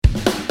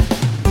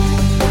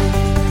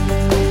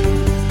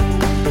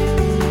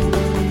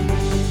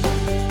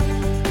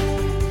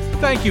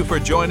Thank you for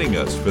joining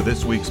us for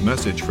this week's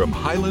message from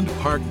Highland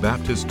Park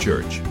Baptist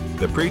Church.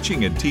 The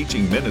preaching and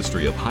teaching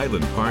ministry of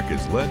Highland Park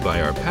is led by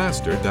our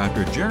pastor,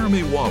 Dr.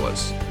 Jeremy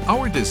Wallace.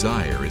 Our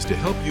desire is to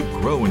help you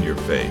grow in your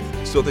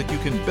faith so that you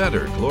can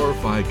better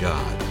glorify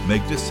God,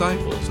 make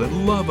disciples,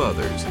 and love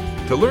others.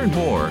 To learn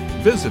more,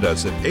 visit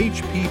us at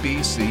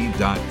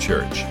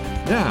hpbc.church.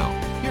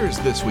 Now, here's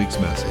this week's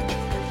message.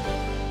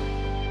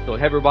 So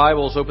have your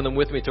Bibles, open them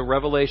with me to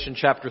Revelation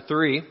chapter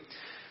 3.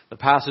 The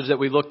passage that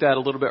we looked at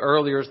a little bit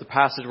earlier is the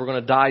passage we're going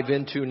to dive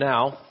into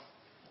now.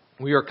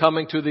 We are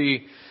coming to the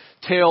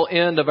tail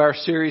end of our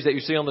series that you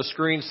see on the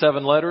screen,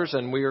 7 letters,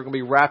 and we are going to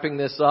be wrapping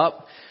this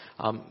up.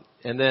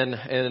 And then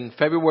in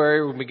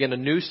February, we'll begin a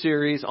new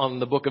series on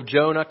the book of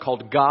Jonah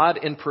called God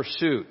in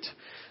Pursuit.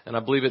 And I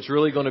believe it's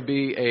really going to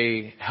be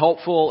a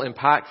helpful,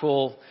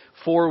 impactful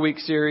 4-week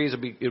series.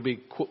 It'll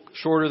be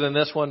shorter than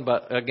this one,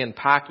 but again,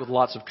 packed with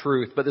lots of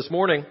truth. But this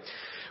morning,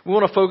 we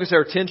want to focus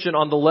our attention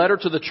on the letter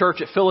to the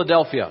church at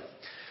Philadelphia.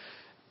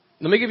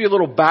 Let me give you a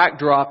little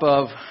backdrop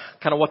of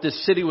kind of what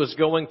this city was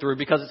going through,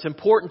 because it's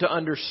important to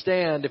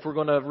understand if we're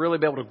going to really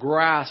be able to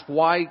grasp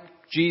why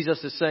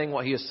Jesus is saying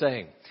what he is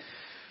saying.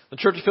 The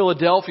church of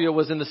Philadelphia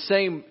was in the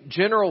same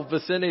general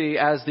vicinity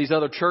as these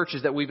other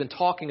churches that we've been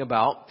talking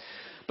about.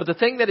 But the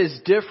thing that is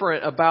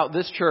different about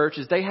this church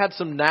is they had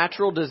some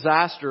natural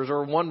disasters,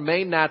 or one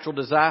main natural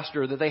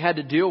disaster that they had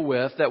to deal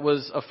with that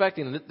was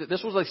affecting them.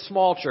 This was a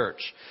small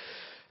church.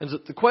 And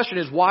the question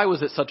is, why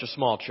was it such a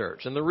small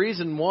church? And the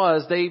reason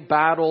was they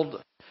battled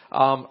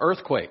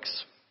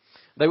earthquakes.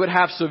 They would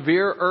have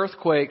severe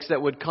earthquakes that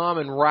would come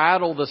and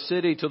rattle the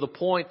city to the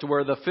point to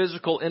where the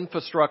physical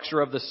infrastructure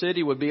of the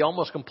city would be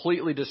almost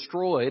completely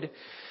destroyed.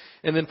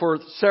 And then for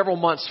several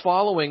months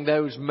following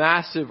those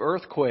massive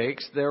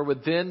earthquakes, there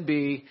would then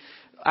be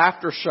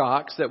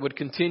aftershocks that would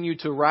continue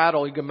to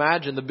rattle. You can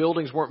imagine the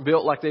buildings weren't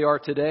built like they are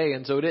today,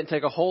 and so it didn't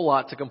take a whole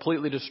lot to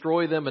completely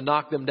destroy them and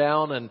knock them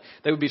down, and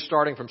they would be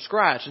starting from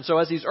scratch. And so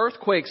as these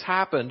earthquakes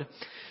happened,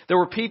 there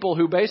were people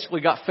who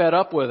basically got fed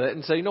up with it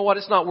and said, you know what,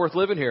 it's not worth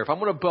living here. If I'm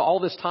going to put all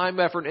this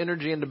time, effort, and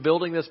energy into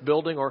building this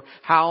building or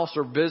house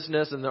or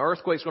business, and the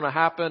earthquake's going to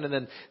happen, and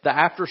then the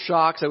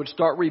aftershocks, they would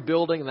start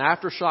rebuilding, and the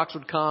aftershocks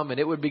would come,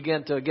 and it would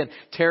begin to, again,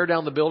 tear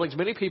down the buildings.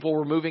 Many people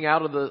were moving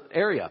out of the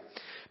area.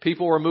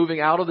 People were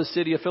moving out of the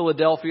city of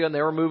Philadelphia, and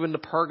they were moving to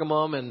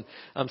Pergamum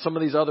and some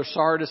of these other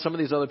Sardis, some of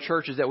these other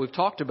churches that we've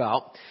talked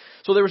about.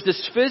 So there was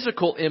this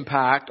physical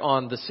impact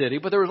on the city,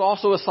 but there was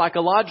also a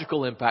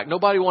psychological impact.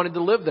 Nobody wanted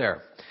to live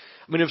there.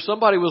 I mean, if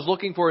somebody was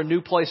looking for a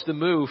new place to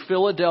move,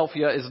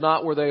 Philadelphia is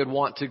not where they would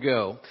want to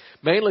go.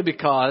 Mainly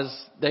because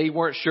they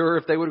weren't sure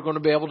if they were going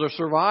to be able to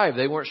survive.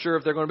 They weren't sure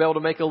if they're going to be able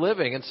to make a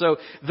living. And so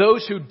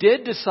those who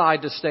did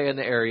decide to stay in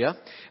the area,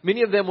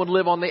 many of them would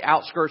live on the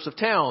outskirts of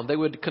town. They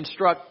would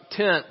construct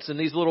tents and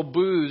these little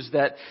booths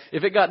that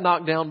if it got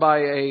knocked down by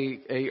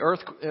a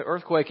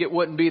earthquake, it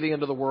wouldn't be the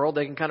end of the world.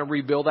 They can kind of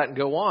rebuild that and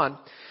go on.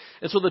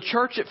 And so the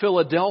church at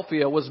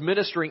Philadelphia was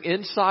ministering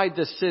inside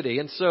the city.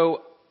 And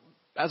so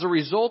as a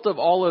result of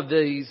all of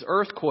these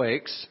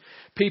earthquakes,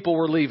 people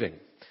were leaving.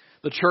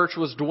 The church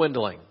was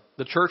dwindling.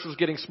 The church was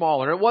getting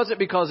smaller. And it wasn't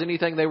because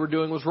anything they were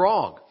doing was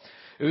wrong.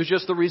 It was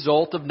just the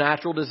result of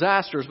natural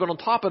disasters. But on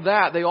top of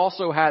that, they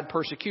also had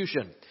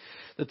persecution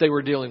that they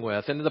were dealing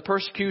with. And the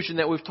persecution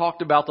that we've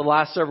talked about the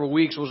last several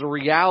weeks was a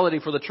reality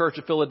for the church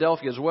of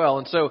Philadelphia as well.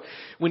 And so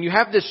when you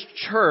have this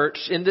church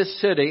in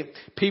this city,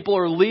 people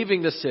are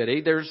leaving the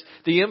city.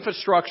 The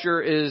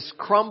infrastructure is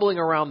crumbling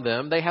around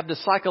them. They have the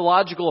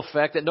psychological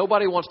effect that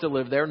nobody wants to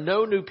live there.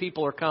 No new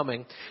people are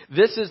coming.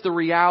 This is the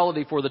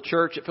reality for the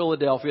church at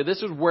Philadelphia.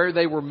 This is where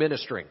they were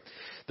ministering.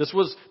 This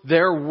was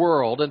their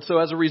world. And so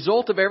as a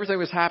result of everything that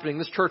was happening,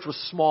 this church was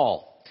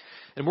small.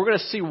 And we're going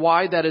to see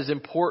why that is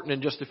important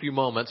in just a few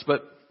moments.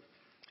 But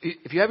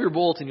if you have your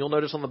bulletin, you'll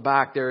notice on the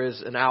back there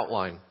is an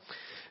outline.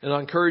 And I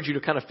encourage you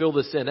to kind of fill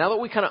this in. Now that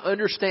we kind of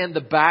understand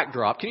the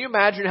backdrop, can you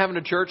imagine having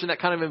a church in that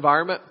kind of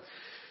environment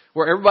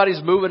where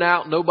everybody's moving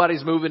out,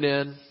 nobody's moving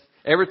in?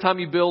 Every time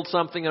you build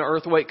something, an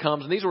earthquake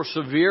comes. And these were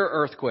severe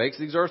earthquakes.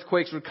 These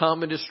earthquakes would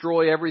come and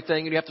destroy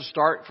everything. And you have to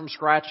start from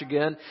scratch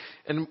again.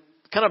 And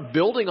kind of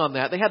building on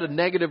that, they had a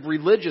negative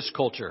religious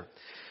culture.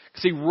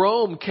 See,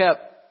 Rome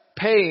kept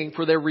paying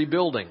for their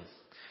rebuilding.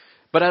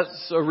 But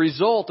as a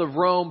result of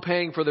Rome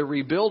paying for the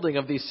rebuilding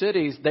of these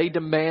cities, they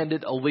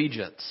demanded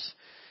allegiance.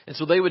 And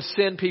so they would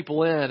send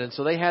people in, and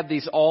so they had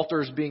these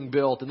altars being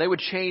built, and they would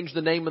change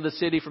the name of the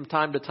city from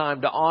time to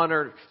time to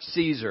honor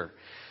Caesar.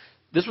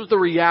 This was the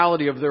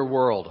reality of their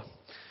world.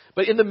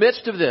 But in the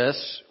midst of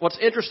this, what's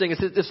interesting is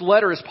that this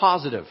letter is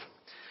positive.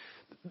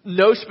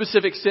 No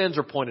specific sins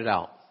are pointed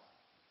out.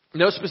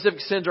 No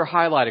specific sins are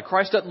highlighted.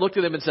 Christ doesn't look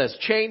to them and says,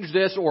 change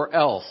this or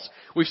else.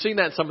 We've seen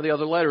that in some of the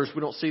other letters.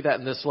 We don't see that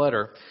in this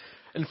letter.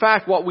 In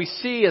fact, what we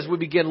see as we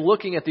begin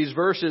looking at these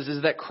verses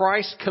is that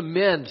Christ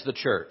commends the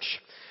church.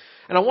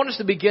 And I want us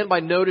to begin by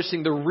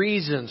noticing the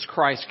reasons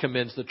Christ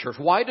commends the church.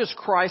 Why does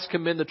Christ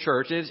commend the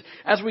church? And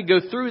as we go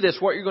through this,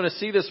 what you're going to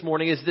see this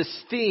morning is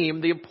this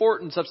theme, the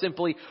importance of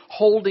simply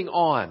holding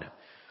on.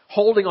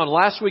 Holding on.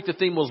 Last week the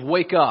theme was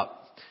wake up.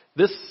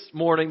 This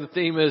morning, the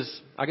theme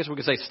is, I guess we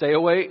could say, stay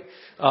awake.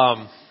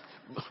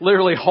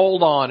 Literally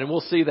hold on, and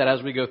we'll see that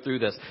as we go through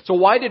this. So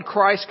why did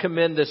Christ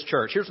commend this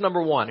church? Here's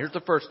number one. Here's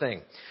the first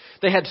thing.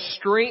 They had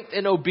strength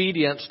and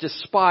obedience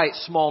despite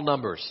small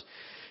numbers.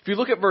 If you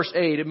look at verse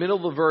 8, in the middle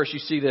of the verse, you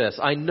see this.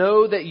 I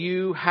know that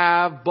you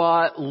have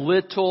but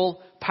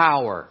little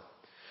power.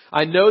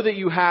 I know that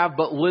you have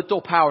but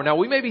little power. Now,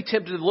 we may be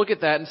tempted to look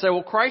at that and say,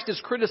 well, Christ is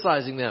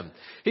criticizing them.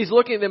 He's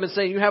looking at them and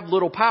saying, you have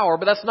little power,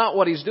 but that's not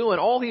what he's doing.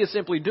 All he is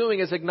simply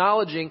doing is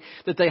acknowledging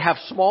that they have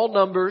small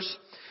numbers,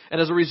 and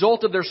as a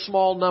result of their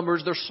small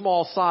numbers, their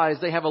small size,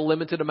 they have a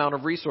limited amount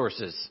of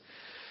resources.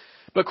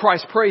 But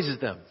Christ praises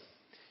them.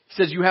 He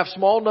says, you have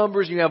small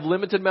numbers, you have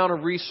limited amount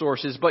of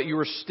resources, but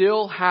you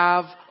still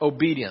have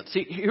obedience.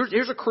 See,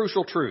 here's a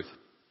crucial truth.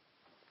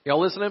 Y'all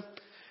listening?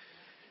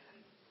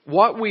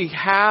 What we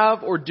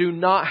have or do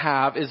not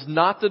have is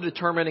not the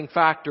determining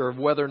factor of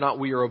whether or not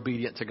we are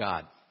obedient to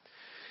God.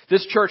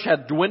 This church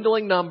had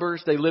dwindling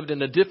numbers. They lived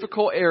in a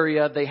difficult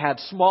area. They had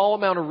small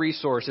amount of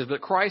resources.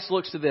 But Christ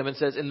looks to them and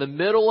says, in the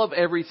middle of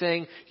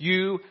everything,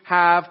 you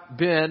have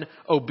been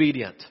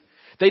obedient.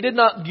 They did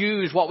not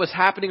use what was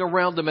happening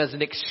around them as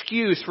an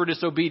excuse for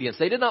disobedience.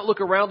 They did not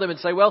look around them and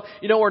say, well,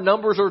 our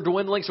numbers are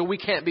dwindling, so we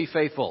can't be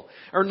faithful.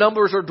 Our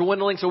numbers are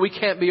dwindling, so we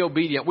can't be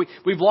obedient.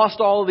 We've lost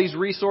all of these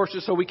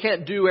resources, so we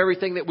can't do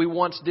everything that we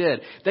once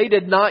did. They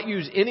did not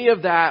use any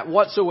of that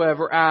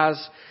whatsoever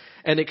as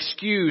an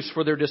excuse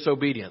for their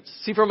disobedience.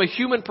 See, from a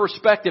human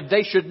perspective,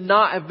 they should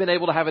not have been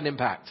able to have an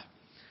impact.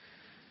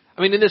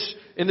 I mean,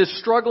 in this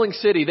struggling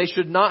city, they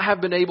should not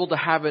have been able to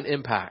have an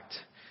impact.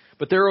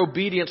 But their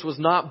obedience was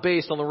not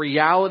based on the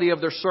reality of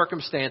their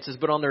circumstances,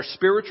 but on their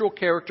spiritual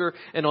character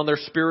and on their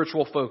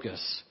spiritual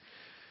focus.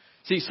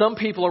 See, some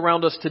people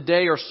around us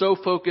today are so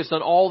focused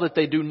on all that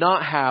they do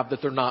not have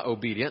that they're not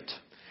obedient.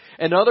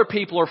 And other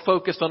people are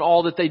focused on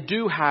all that they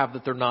do have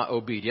that they're not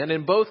obedient.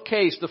 In both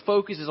cases, the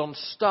focus is on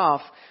stuff,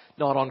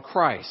 not on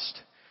Christ.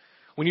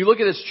 When you look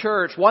at this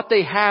church, what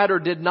they had or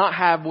did not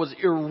have was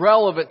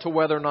irrelevant to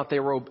whether or not they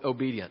were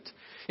obedient.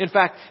 In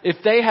fact, if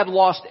they had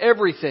lost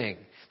everything,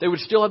 they would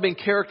still have been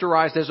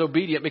characterized as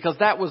obedient because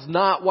that was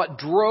not what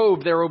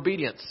drove their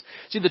obedience.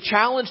 See, the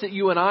challenge that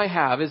you and I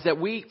have is that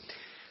we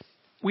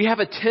have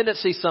a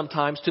tendency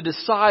sometimes to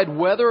decide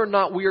whether or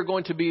not we are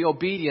going to be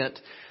obedient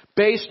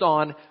based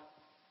on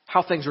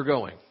how things are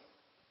going.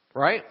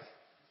 Right?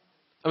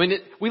 I mean,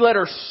 we let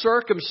our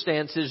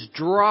circumstances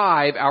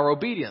drive our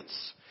obedience.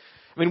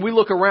 I mean, we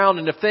look around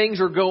and if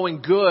things are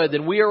going good,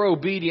 then we are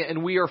obedient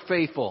and we are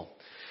faithful.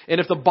 And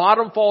if the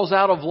bottom falls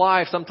out of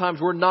life, sometimes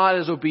we're not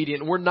as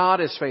obedient and we're not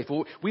as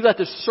faithful. We let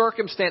the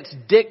circumstance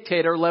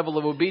dictate our level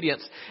of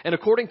obedience. And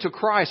according to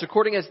Christ,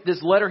 according to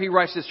this letter he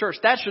writes to this church,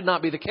 that should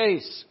not be the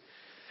case.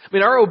 I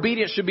mean, our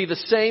obedience should be the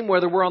same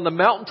whether we're on the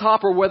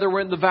mountaintop or whether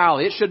we're in the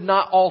valley. It should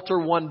not alter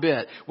one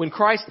bit.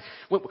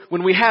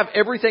 When we have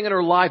everything in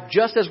our life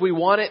just as we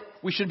want it,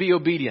 we should be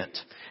obedient.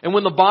 And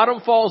when the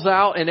bottom falls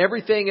out and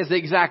everything is the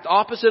exact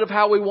opposite of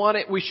how we want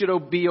it, we should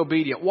be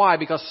obedient. Why?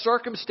 Because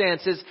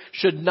circumstances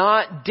should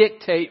not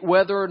dictate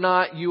whether or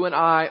not you and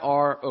I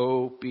are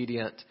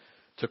obedient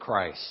to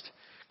Christ.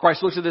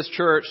 Christ looks at this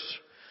church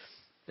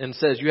and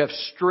says, you have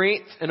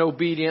strength and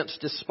obedience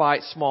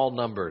despite small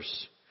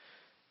numbers.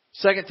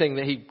 Second thing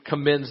that he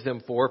commends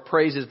them for,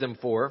 praises them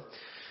for,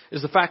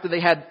 is the fact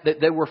that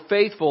they were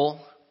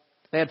faithful.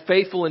 They had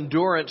faithful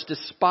endurance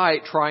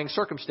despite trying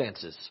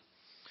circumstances.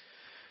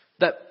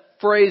 That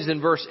phrase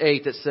in verse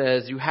 8 that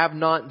says, you have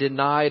not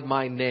denied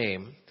my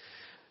name,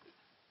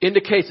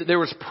 indicates that there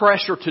was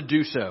pressure to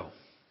do so.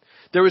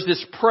 There was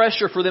this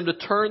pressure for them to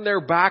turn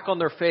their back on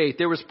their faith.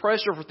 There was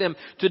pressure for them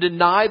to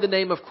deny the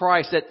name of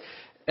Christ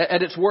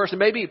at its worst. And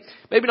maybe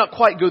not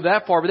quite go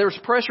that far, but there was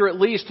pressure at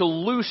least to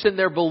loosen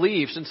their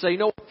beliefs and say,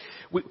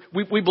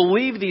 we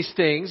believe these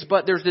things,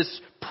 but there's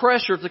this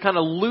pressure to kind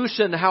of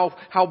loosen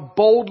how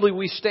boldly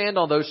we stand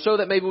on those so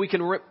that maybe we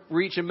can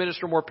reach and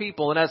minister more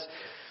people. And as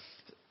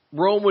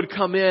Rome would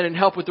come in and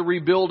help with the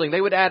rebuilding, they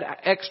would add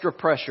extra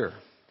pressure.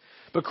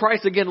 But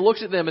Christ again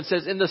looks at them and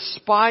says, in the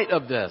spite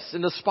of this,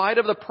 in the spite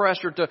of the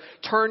pressure to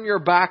turn your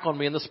back on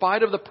me, in the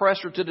spite of the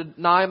pressure to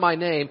deny my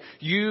name,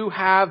 you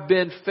have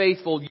been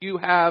faithful. You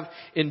have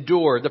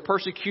endured. The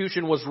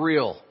persecution was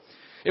real.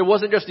 It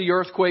wasn't just the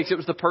earthquakes, it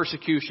was the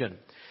persecution.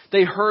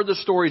 They heard the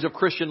stories of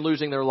Christians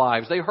losing their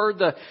lives. They heard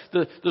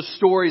the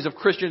stories of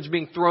Christians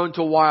being thrown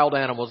to wild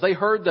animals. They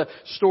heard the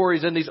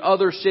stories in these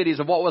other cities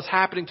of what was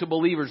happening to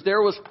believers.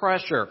 There was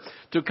pressure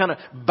to kind of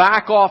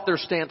back off their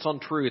stance on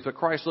truth. But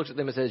Christ looks at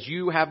them and says,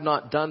 you have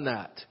not done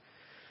that.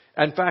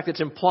 In fact,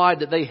 it's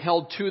implied that they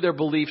held to their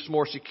beliefs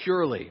more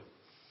securely.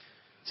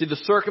 See, the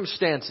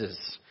circumstances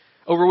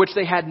over which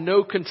they had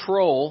no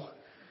control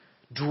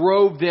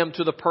drove them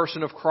to the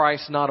person of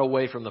Christ, not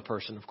away from the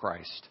person of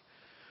Christ.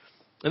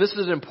 And this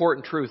is an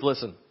important truth.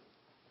 Listen,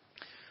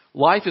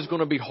 life is going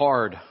to be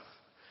hard.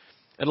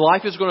 And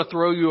life is going to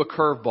throw you a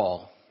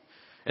curveball.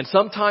 And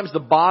sometimes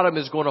the bottom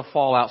is going to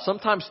fall out.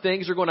 Sometimes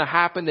things are going to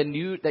happen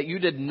that you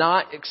did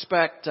not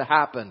expect to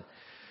happen.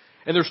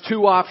 And there's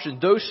two options.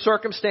 Those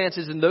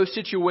circumstances and those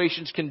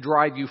situations can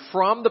drive you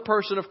from the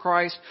person of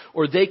Christ,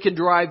 or they can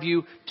drive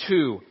you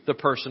to the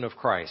person of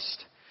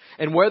Christ.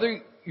 And what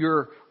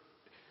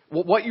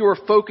you are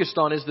focused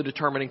on is the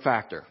determining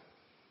factor.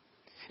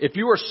 If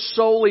you are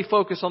solely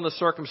focused on the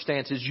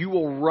circumstances, you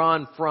will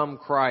run from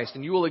Christ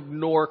and you will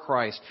ignore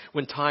Christ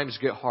when times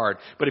get hard.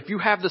 But if you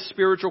have the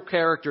spiritual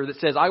character that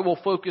says, I will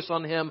focus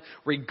on Him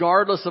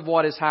regardless of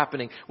what is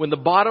happening, when the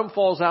bottom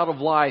falls out of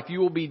life, you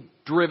will be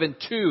driven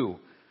to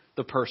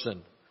the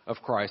person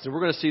of Christ. And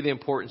we're going to see the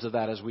importance of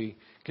that as we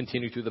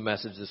continue through the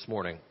message this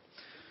morning.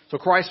 So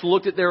Christ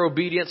looked at their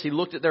obedience, He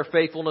looked at their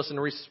faithfulness, and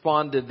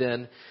responded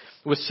then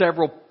with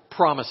several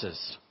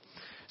promises.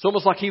 It's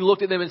almost like He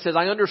looked at them and says,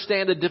 I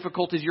understand the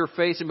difficulties you're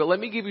facing, but let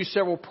me give you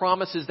several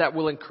promises that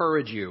will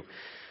encourage you.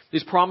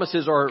 These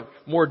promises are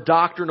more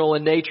doctrinal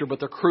in nature, but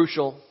they're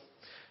crucial.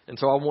 And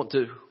so I want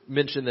to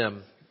mention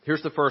them.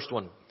 Here's the first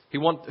one. He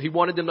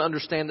wanted them to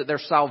understand that their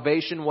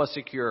salvation was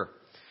secure.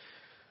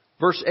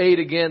 Verse 8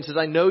 again says,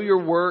 I know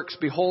your works.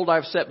 Behold,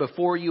 I've set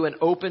before you an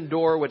open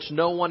door which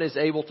no one is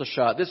able to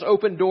shut. This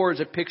open door is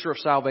a picture of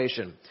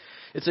salvation.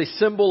 It's a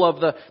symbol of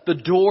the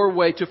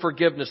doorway to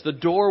forgiveness, the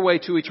doorway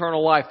to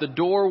eternal life, the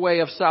doorway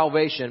of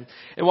salvation.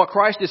 And what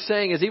Christ is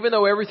saying is, even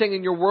though everything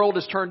in your world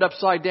is turned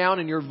upside down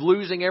and you're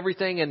losing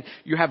everything and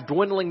you have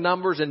dwindling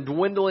numbers and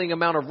dwindling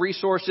amount of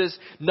resources,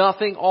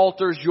 nothing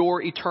alters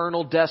your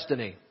eternal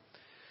destiny.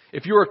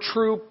 If you're a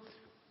true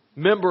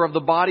member of the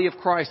body of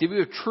Christ, if you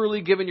have truly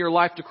given your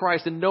life to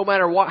Christ, then no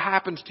matter what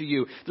happens to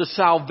you, the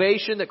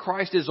salvation that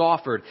Christ has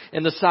offered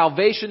and the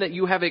salvation that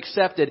you have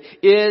accepted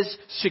is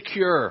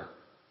secure.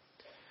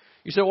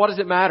 You say, what does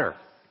it matter?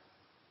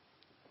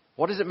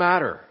 What does it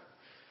matter?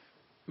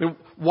 I mean,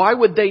 why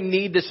would they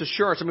need this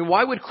assurance? I mean,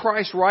 why would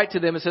Christ write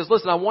to them and says,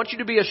 listen, I want you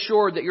to be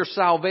assured that your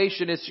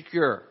salvation is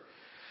secure.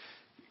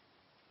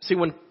 See,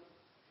 when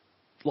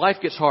life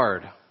gets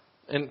hard,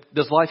 and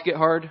does life get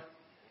hard?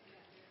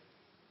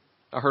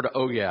 I heard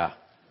oh yeah.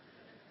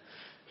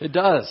 It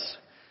does.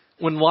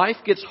 When life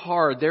gets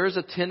hard, there is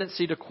a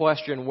tendency to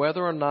question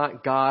whether or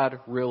not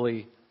God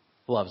really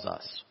loves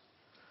us.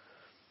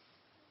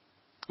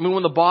 I mean,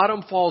 when the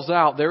bottom falls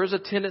out, there is a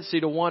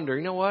tendency to wonder,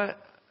 you know what?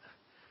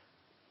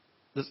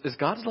 Is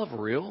God's love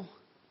real?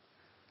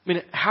 I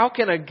mean, how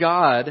can a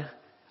God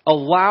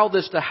allow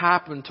this to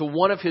happen to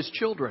one of His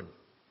children?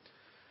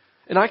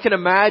 And I can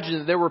imagine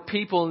that there were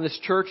people in this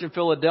church in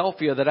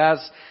Philadelphia that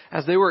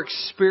as they were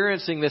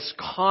experiencing this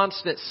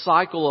constant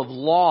cycle of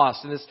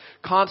loss and this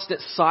constant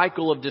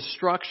cycle of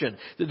destruction,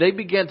 that they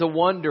began to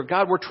wonder,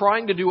 God, we're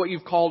trying to do what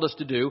you've called us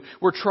to do.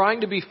 We're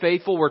trying to be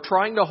faithful. We're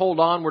trying to hold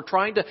on. We're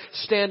trying to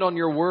stand on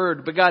your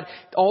word. But God,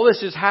 all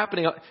this is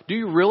happening. Do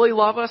you really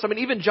love us? I mean,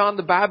 even John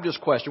the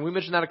Baptist question. We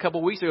mentioned that a couple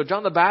of weeks ago.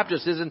 John the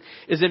Baptist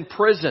is in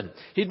prison.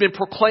 He'd been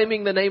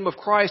proclaiming the name of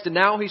Christ, and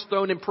now he's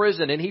thrown in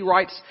prison. And he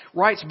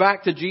writes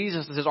back to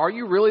Jesus and says, are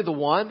you really the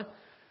one?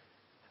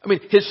 I mean,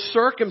 his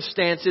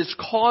circumstances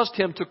caused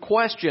him to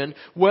question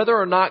whether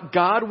or not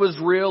God was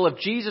real, if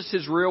Jesus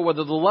is real,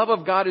 whether the love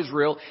of God is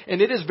real.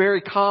 And it is very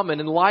common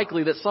and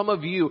likely that some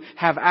of you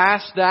have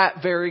asked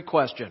that very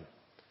question.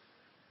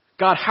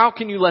 God, how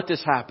can you let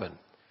this happen?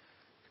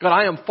 God,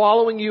 I am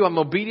following you. I'm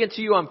obedient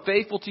to you. I'm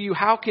faithful to you.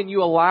 How can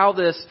you allow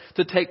this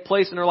to take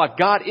place in our life?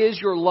 God, is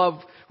your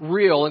love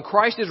real? And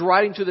Christ is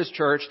writing to this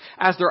church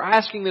as they're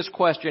asking this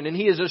question, and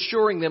He is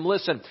assuring them,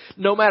 listen,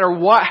 no matter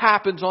what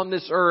happens on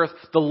this earth,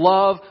 the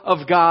love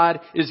of God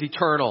is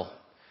eternal.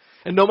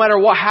 And no matter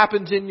what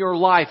happens in your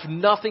life,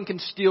 nothing can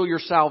steal your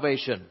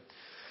salvation.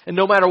 And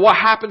no matter what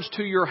happens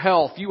to your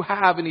health, you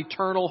have an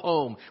eternal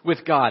home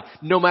with God.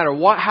 No matter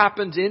what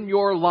happens in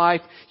your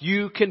life,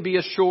 you can be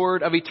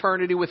assured of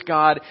eternity with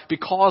God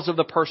because of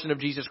the person of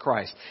Jesus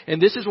Christ.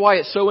 And this is why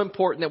it's so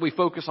important that we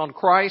focus on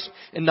Christ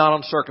and not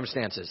on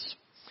circumstances.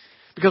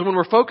 Because when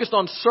we're focused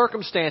on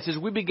circumstances,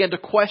 we begin to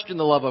question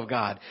the love of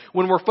God.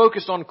 When we're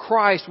focused on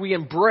Christ, we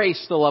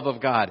embrace the love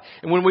of God.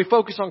 And when we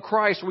focus on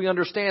Christ, we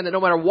understand that no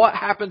matter what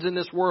happens in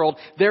this world,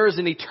 there is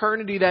an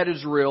eternity that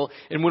is real.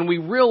 And when we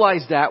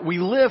realize that, we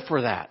live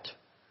for that.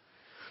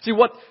 See,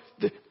 what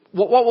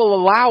will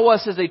allow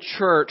us as a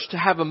church to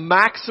have a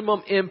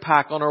maximum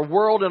impact on our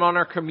world and on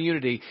our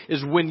community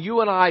is when you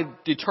and I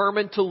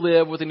determine to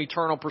live with an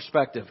eternal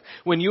perspective.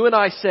 When you and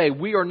I say,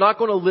 we are not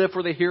going to live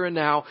for the here and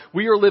now.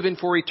 We are living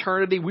for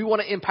eternity. We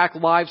want to impact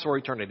lives for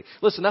eternity.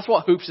 Listen, that's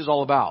what Hoops is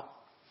all about.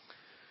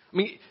 I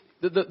mean,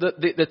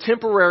 the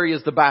temporary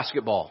is the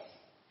basketball.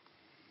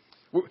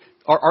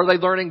 Are they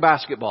learning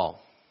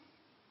basketball?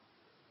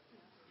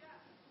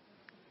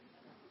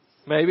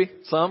 Maybe?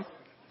 Some?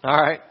 All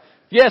right.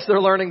 Yes,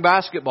 they're learning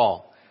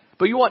basketball.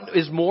 But you know what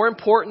is more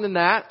important than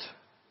that?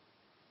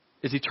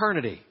 Is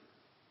eternity.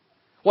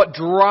 What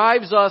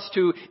drives us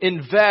to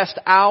invest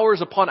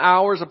hours upon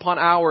hours upon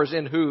hours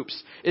in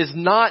Hoops is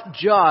not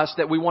just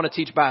that we want to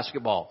teach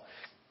basketball.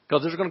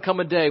 Because there's going to come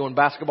a day when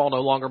basketball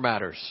no longer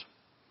matters.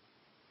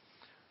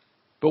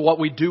 But what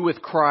we do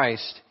with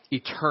Christ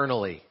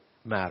eternally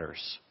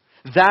matters.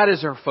 That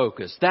is our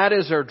focus. That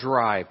is our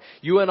drive.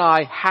 You and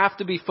I have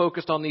to be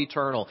focused on the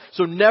eternal.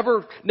 So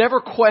never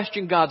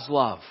question God's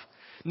love.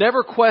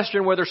 Never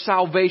question whether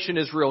salvation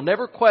is real.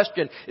 Never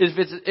question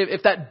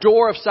if that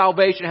door of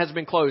salvation has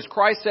been closed.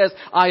 Christ says,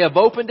 I have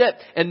opened it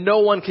and no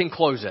one can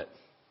close it.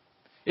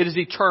 It is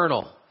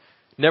eternal.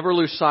 Never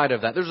lose sight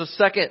of that. There's a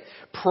second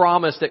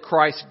promise that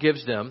Christ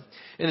gives them,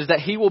 and is that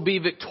He will be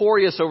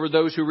victorious over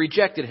those who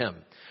rejected Him.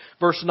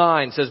 Verse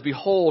 9 says,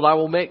 Behold, I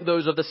will make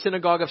those of the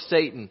synagogue of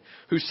Satan,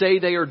 who say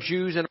they are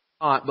Jews and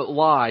are not, but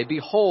lie.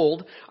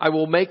 Behold, I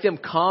will make them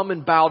come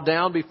and bow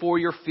down before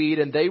your feet,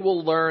 and they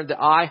will learn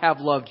that I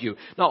have loved you.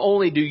 Not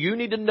only do you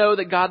need to know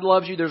that God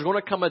loves you, there's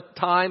going to come a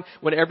time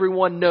when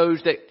everyone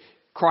knows that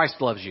Christ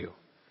loves you.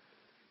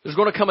 There's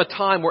going to come a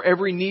time where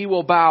every knee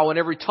will bow and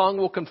every tongue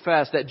will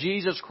confess that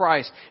Jesus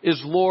Christ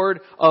is Lord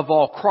of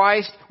all.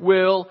 Christ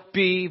will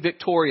be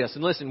victorious.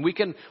 And listen, we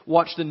can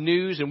watch the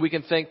news and we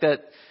can think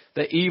that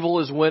evil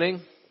is winning.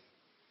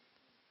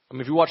 I mean,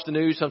 if you watch the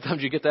news,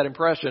 sometimes you get that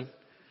impression.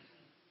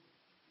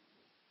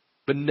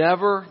 But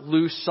never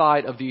lose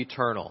sight of the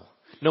eternal.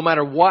 No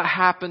matter what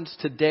happens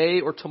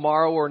today or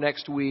tomorrow or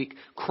next week,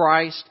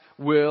 Christ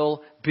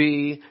will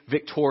be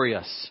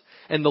victorious.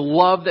 And the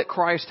love that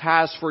Christ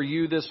has for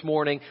you this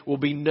morning will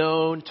be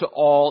known to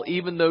all,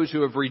 even those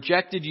who have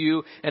rejected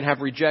you and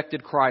have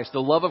rejected Christ. The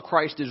love of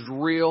Christ is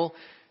real,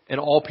 and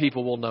all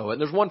people will know it.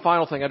 And there's one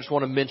final thing I just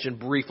want to mention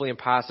briefly in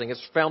passing.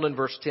 It's found in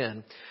verse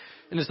 10.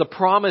 And it's the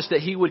promise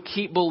that He would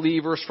keep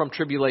believers from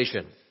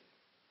tribulation.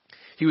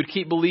 He would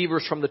keep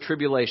believers from the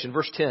tribulation.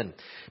 Verse 10.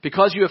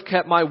 Because you have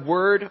kept my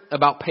word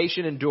about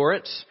patient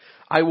endurance,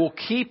 I will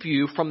keep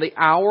you from the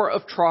hour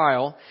of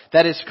trial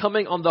that is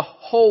coming on the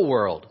whole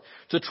world,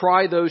 to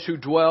try those who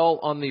dwell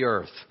on the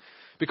earth.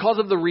 Because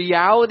of the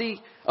reality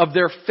of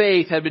their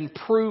faith had been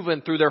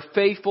proven through their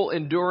faithful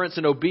endurance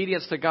and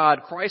obedience to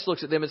God, Christ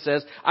looks at them and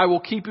says, I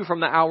will keep you from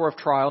the hour of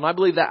trial. And I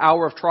believe that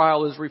hour of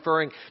trial is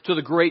referring to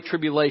the great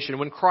tribulation,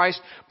 when Christ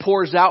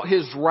pours out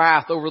His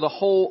wrath over the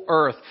whole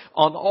earth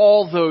on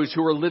all those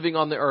who are living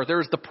on the earth.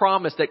 There is the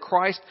promise that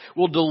Christ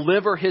will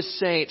deliver His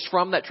saints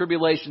from that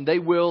tribulation. They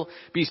will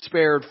be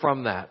spared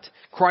from that.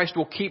 Christ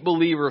will keep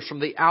believers from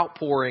that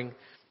outpouring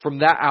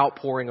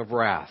of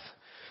wrath.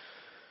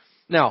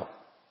 Now,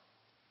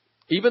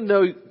 even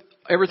though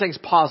everything's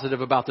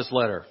positive about this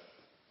letter,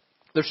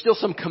 there's still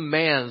some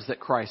commands that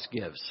Christ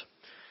gives.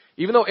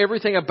 Even though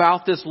everything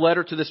about this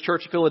letter to this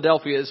church of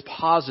Philadelphia is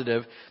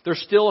positive,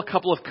 there's still a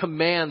couple of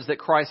commands that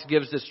Christ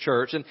gives this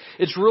church. And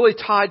it's really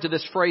tied to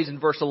this phrase in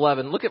verse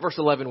 11. Look at verse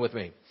 11 with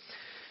me.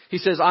 He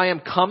says, I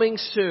am coming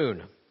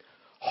soon.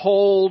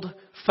 Hold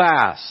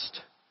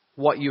fast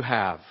what you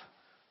have,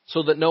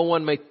 so that no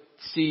one may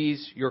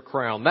seize your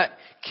crown. That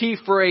key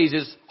phrase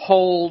is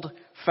hold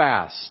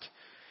fast.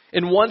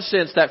 In one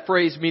sense, that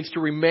phrase means to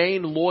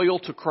remain loyal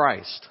to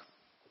Christ.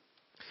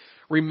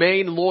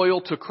 Remain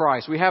loyal to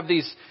Christ. We have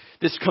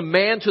this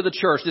command to the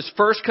church. This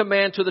first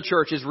command to the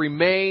church is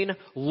remain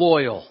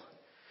loyal.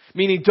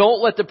 Meaning,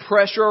 don't let the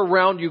pressure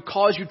around you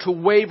cause you to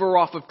waver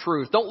off of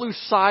truth. Don't lose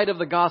sight of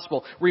the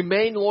gospel.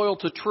 Remain loyal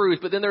to truth.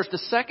 But then there's the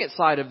second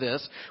side of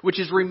this, which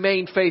is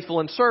remain faithful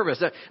in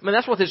service. I mean,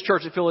 that's what this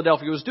church at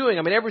Philadelphia was doing.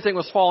 I mean, everything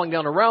was falling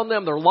down around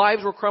them. Their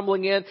lives were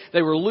crumbling in.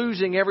 They were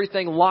losing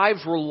everything.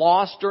 Lives were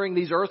lost during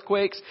these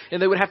earthquakes, and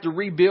they would have to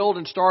rebuild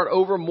and start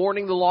over,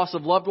 mourning the loss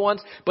of loved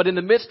ones. But in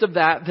the midst of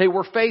that, they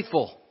were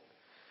faithful.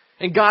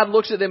 And God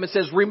looks at them and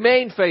says,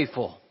 remain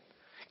faithful.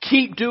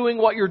 Keep doing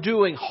what you're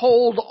doing.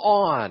 Hold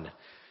on.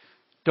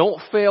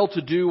 Don't fail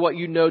to do what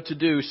you know to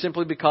do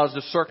simply because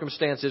the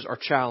circumstances are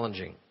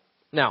challenging.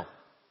 Now,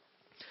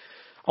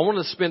 I want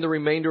to spend the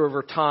remainder of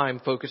our time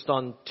focused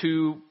on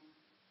two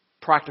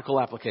practical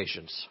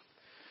applications.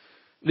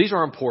 These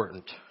are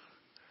important.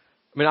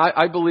 I mean,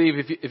 I believe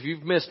if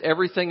you've missed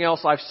everything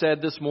else I've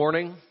said this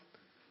morning,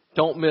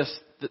 don't miss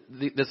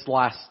this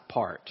last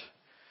part.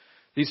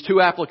 These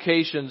two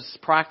applications,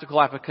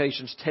 practical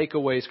applications,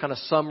 takeaways, kind of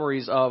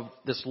summaries of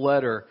this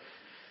letter,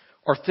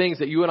 are things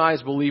that you and I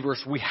as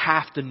believers, we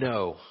have to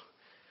know.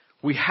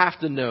 We have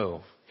to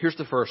know. Here's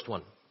the first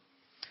one.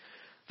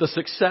 The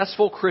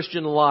successful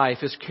Christian life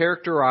is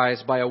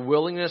characterized by a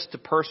willingness to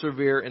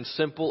persevere in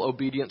simple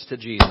obedience to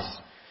Jesus.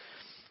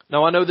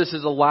 Now, I know this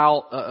is a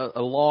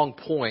long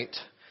point,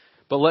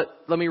 but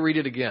let me read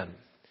it again.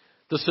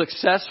 The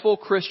successful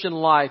Christian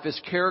life is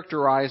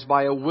characterized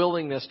by a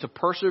willingness to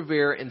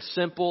persevere in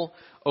simple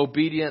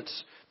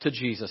obedience to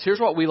Jesus. Here's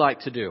what we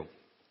like to do.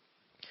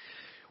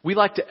 We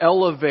like to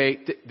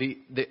elevate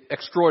the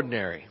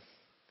extraordinary.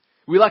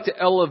 We like to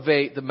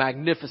elevate the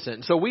magnificent.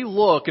 And so we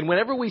look, and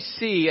whenever we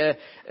see an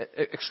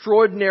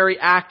extraordinary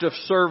act of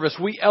service,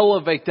 we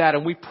elevate that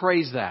and we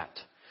praise that.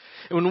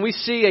 And when we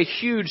see a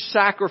huge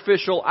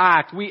sacrificial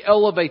act, we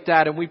elevate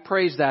that and we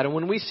praise that. And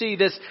when we see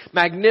this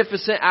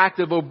magnificent act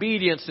of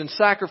obedience and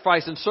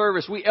sacrifice and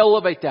service, we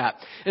elevate that.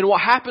 And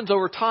what happens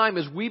over time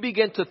is we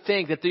begin to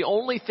think that the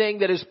only thing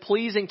that is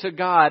pleasing to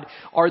God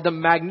are the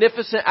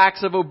magnificent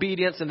acts of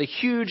obedience and the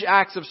huge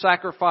acts of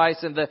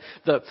sacrifice and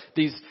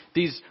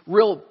these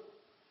real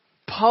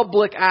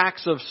public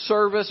acts of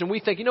service, and we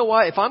think, you know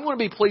what, if I'm going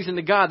to be pleasing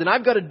to God, then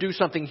I've got to do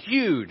something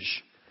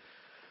huge.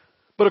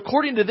 But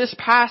according to this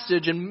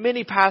passage and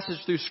many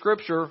passages through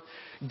Scripture,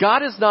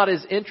 God is not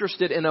as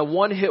interested in a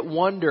one-hit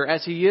wonder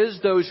as He is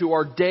those who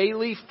are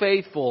daily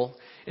faithful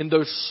in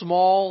those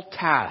small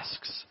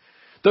tasks.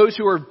 Those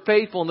who are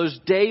faithful in those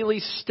daily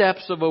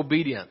steps of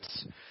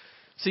obedience.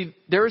 See,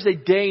 there is a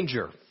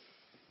danger.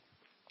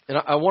 And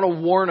I want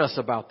to warn us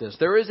about this.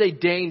 There is a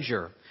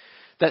danger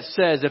that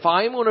says if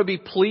I am going to be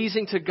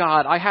pleasing to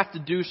God, I have to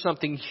do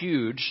something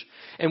huge.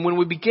 And when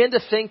we begin to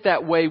think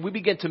that way, we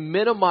begin to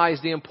minimize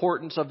the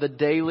importance of the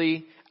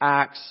daily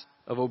acts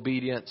of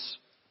obedience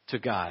to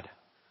God.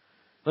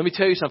 Let me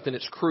tell you something,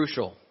 it's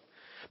crucial.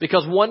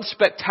 Because one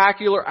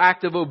spectacular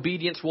act of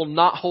obedience will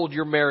not hold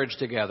your marriage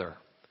together.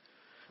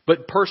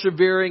 But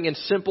persevering in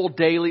simple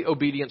daily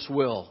obedience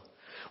will.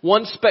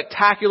 One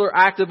spectacular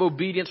act of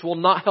obedience will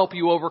not help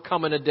you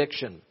overcome an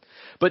addiction.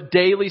 But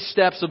daily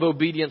steps of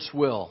obedience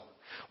will.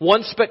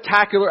 One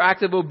spectacular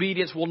act of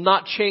obedience will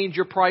not change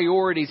your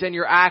priorities and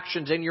your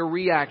actions and your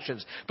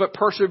reactions. But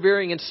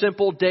persevering in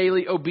simple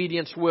daily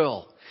obedience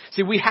will.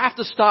 See, we have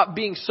to stop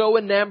being so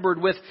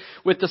enamored with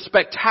the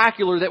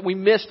spectacular that we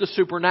miss the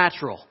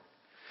supernatural.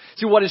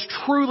 See, what is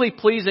truly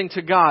pleasing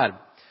to God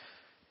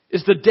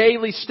is the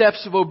daily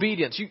steps of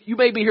obedience. You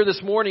may be here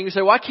this morning and you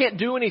say, well, I can't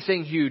do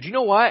anything huge. You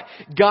know what?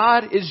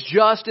 God is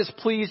just as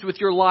pleased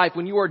with your life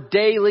when you are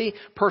daily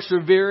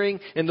persevering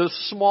in those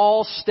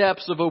small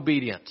steps of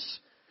obedience.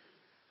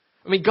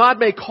 I mean, God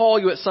may call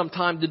you at some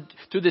time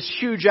to this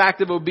huge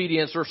act of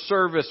obedience or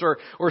service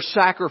or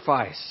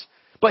sacrifice.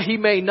 But He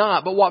may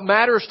not. But what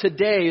matters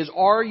today is,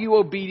 are you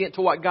obedient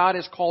to what God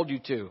has called you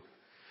to?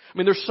 I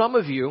mean, there's some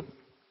of you,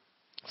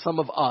 some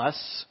of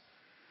us,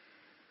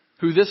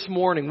 who this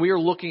morning we are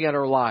looking at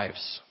our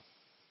lives.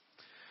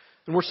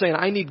 And we're saying,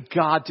 I need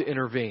God to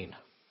intervene.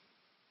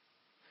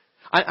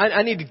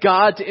 I need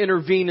God to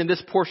intervene in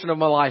this portion of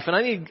my life. And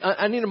I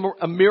need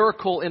a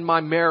miracle in my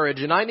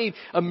marriage. And I need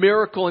a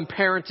miracle in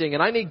parenting.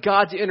 And I need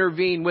God to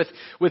intervene with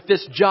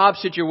this job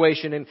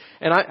situation. And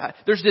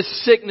there's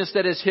this sickness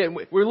that has hit.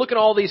 We're looking at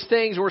all these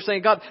things and we're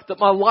saying, God, that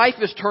my life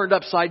is turned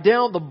upside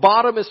down. The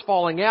bottom is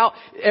falling out.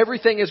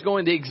 Everything is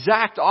going the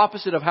exact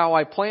opposite of how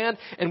I planned.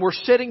 And we're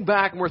sitting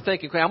back and we're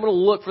thinking, okay, I'm going to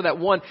look for that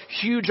one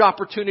huge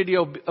opportunity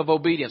of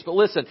obedience. But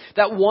listen,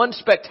 that one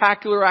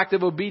spectacular act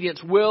of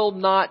obedience will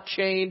not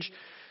change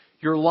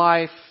your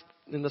life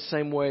in the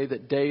same way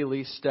that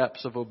daily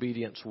steps of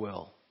obedience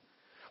will.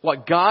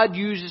 What God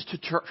uses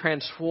to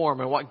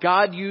transform and what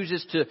God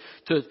uses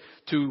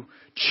to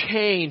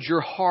change your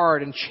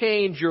heart and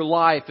change your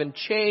life and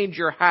change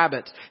your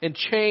habits and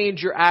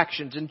change your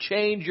actions and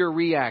change your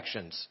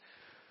reactions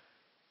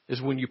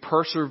is when you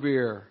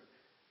persevere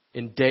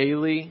in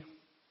daily,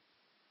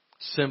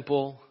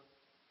 simple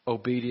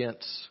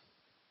obedience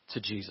to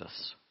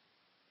Jesus.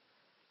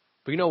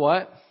 But you know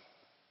what?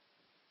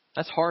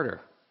 That's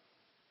harder.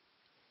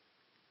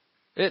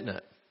 Isn't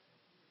it?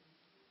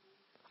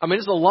 I mean,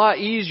 it's a lot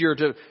easier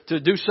to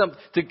do something,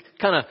 to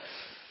kind of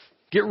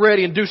get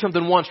ready and do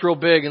something once real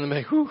big and then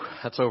make, whew,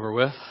 that's over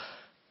with.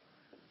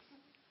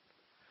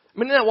 I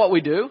mean, isn't that what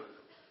we do?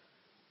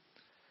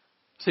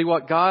 See,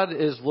 what God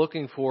is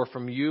looking for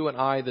from you and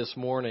I this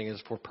morning is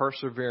for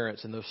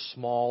perseverance in those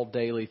small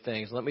daily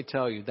things. Let me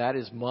tell you, that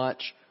is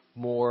much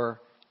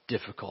more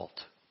difficult.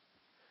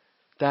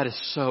 That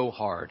is so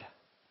hard.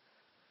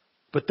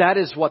 But that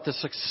is what the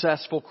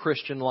successful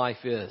Christian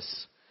life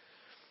is.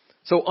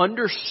 So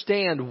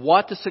understand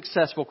what the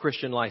successful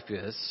Christian life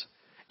is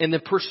and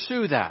then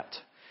pursue that.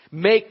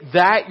 Make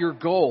that your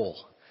goal.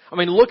 I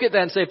mean, look at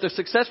that and say, if the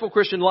successful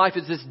Christian life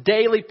is this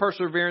daily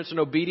perseverance and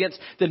obedience,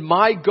 then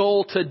my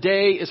goal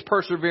today is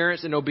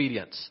perseverance and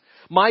obedience.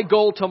 My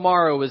goal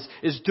tomorrow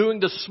is doing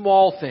the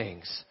small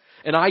things.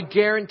 And I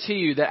guarantee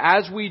you that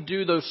as we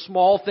do those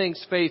small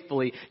things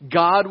faithfully,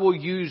 God will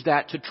use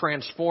that to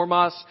transform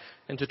us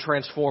and to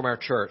transform our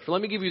church. But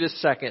let me give you this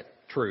second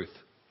truth.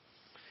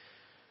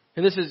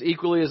 And this is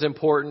equally as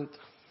important.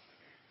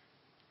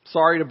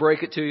 Sorry to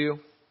break it to you,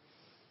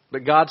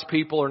 but God's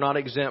people are not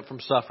exempt from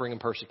suffering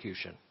and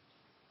persecution.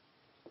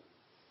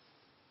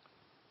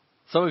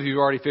 Some of you have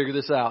already figured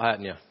this out,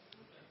 haven't you?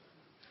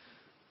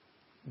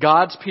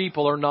 God's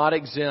people are not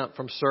exempt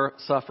from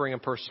suffering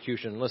and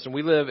persecution. Listen,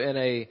 we live in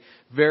a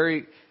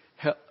very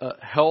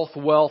health,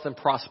 wealth, and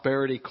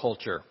prosperity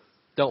culture,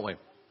 don't we?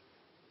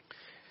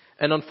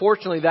 And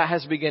unfortunately, that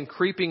has begun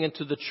creeping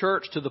into the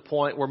church to the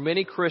point where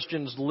many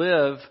Christians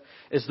live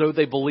as though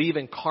they believe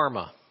in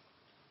karma.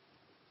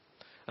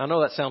 I know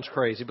that sounds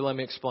crazy, but let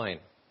me explain.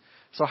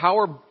 So how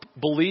are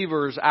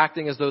believers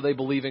acting as though they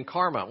believe in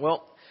karma?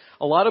 Well,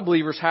 a lot of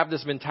believers have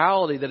this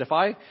mentality that if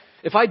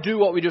I do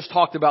what we just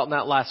talked about in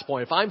that last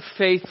point, if I'm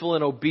faithful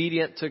and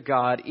obedient to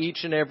God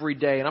each and every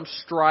day and I'm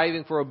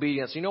striving for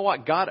obedience, you know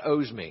what? God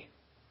owes me.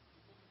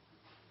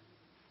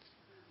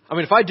 I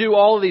mean, if I do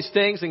all of these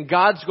things and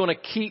God's going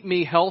to keep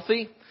me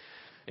healthy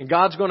and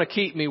God's going to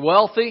keep me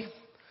wealthy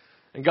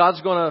and God's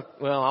going to,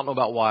 well, I don't know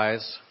about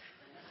wise.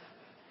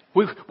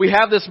 We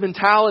have this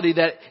mentality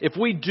that if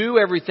we do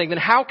everything, then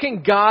how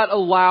can God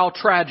allow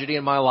tragedy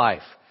in my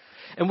life?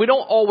 And we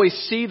don't always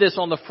see this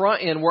on the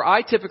front end. Where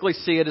I typically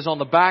see it is on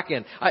the back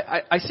end.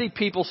 I see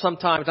people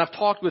sometimes, I've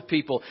talked with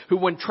people who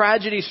when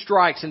tragedy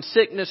strikes and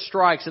sickness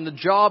strikes and the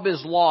job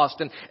is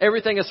lost and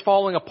everything is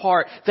falling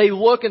apart, they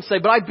look and say,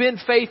 but I've been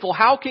faithful.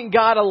 How can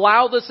God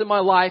allow this in my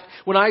life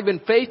when I've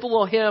been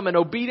faithful to Him and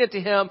obedient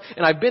to Him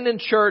and I've been in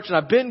church and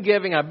I've been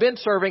giving, I've been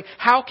serving?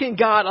 How can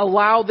God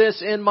allow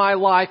this in my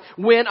life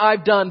when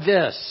I've done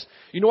this?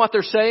 You know what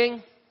they're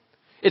saying?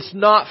 It's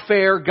not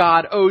fair.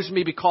 God owes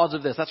me because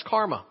of this. That's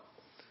karma.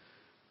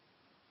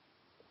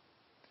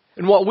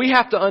 And what we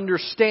have to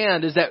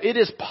understand is that it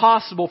is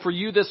possible for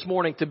you this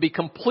morning to be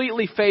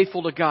completely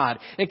faithful to God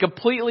and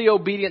completely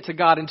obedient to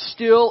God and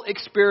still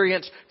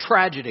experience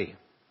tragedy.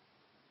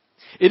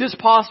 It is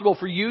possible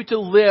for you to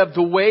live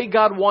the way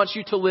God wants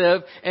you to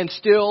live and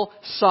still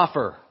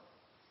suffer.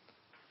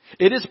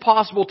 It is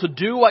possible to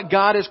do what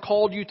God has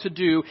called you to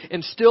do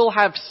and still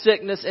have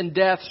sickness and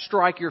death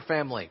strike your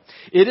family.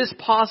 It is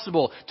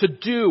possible to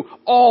do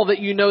all that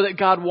you know that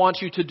God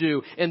wants you to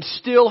do and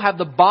still have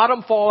the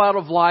bottom fall out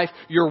of life,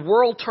 your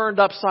world turned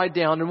upside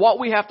down. And what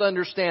we have to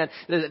understand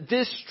is that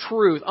this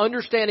truth,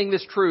 understanding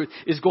this truth,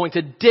 is going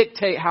to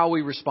dictate how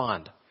we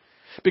respond.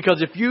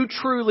 Because if you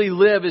truly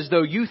live as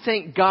though you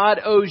think God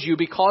owes you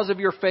because of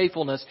your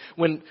faithfulness,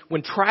 when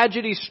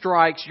tragedy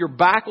strikes, your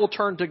back will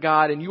turn to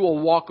God and you will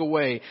walk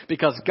away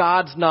because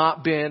God's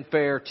not been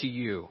fair to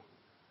you.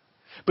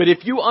 But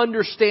if you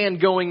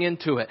understand going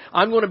into it,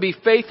 I'm going to be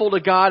faithful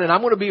to God and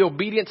I'm going to be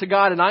obedient to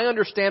God, and I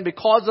understand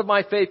because of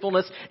my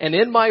faithfulness and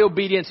in my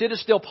obedience, it is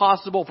still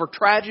possible for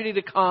tragedy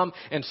to come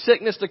and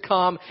sickness to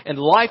come and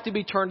life to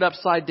be turned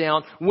upside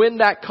down. When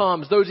that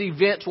comes, those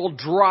events will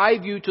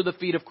drive you to the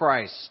feet of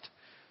Christ,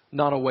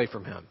 not away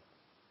from Him.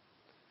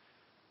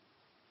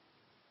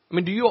 I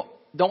mean,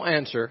 don't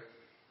answer.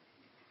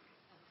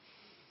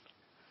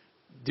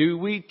 Do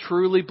we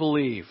truly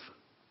believe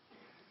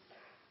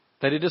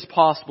that it is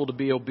possible to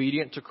be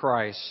obedient to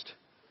Christ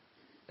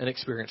and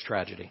experience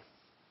tragedy?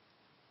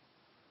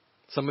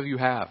 Some of you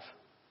have.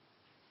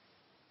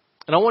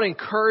 And I want to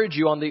encourage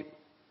you on the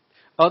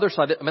other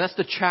side. I mean, that's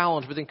the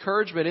challenge, but the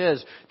encouragement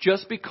is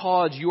just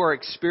because you are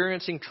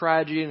experiencing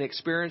tragedy and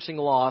experiencing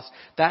loss,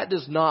 that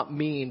does not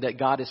mean that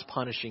God is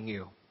punishing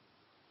you.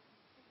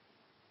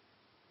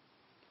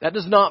 That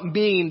does not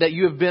mean that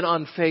you have been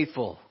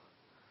unfaithful.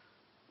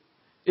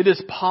 It is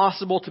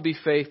possible to be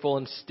faithful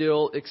and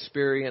still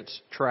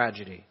experience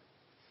tragedy.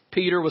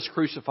 Peter was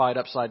crucified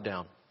upside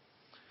down.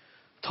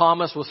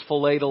 Thomas was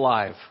filleted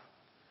alive.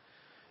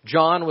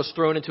 John was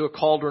thrown into a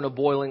cauldron of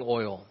boiling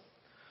oil.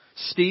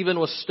 Stephen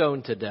was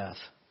stoned to death.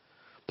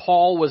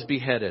 Paul was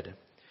beheaded.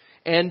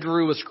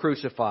 Andrew was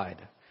crucified.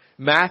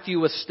 Matthew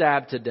was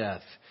stabbed to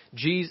death.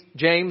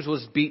 James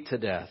was beat to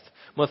death.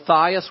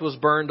 Matthias was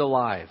burned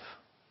alive.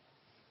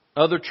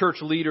 Other church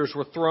leaders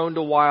were thrown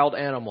to wild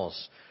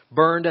animals,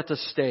 burned at the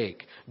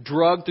stake,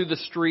 dragged through the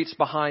streets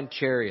behind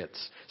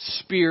chariots,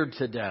 speared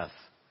to death.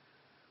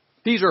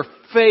 These are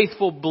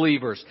faithful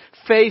believers,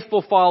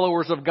 faithful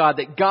followers of God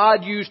that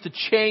God used to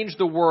change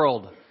the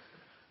world.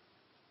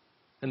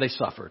 And they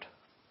suffered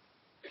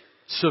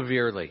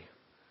severely.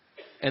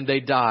 And they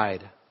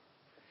died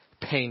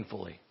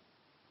painfully.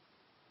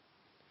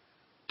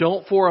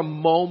 Don't for a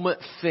moment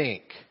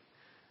think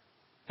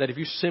that if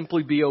you're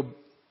simply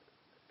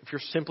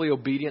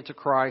obedient to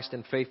Christ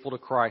and faithful to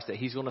Christ, that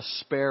He's going to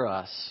spare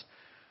us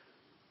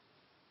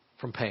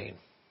from pain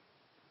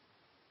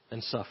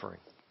and suffering.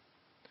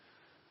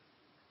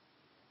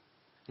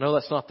 No,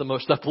 that's not the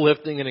most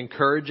uplifting and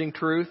encouraging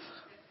truth.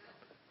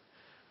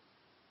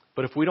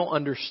 But if we don't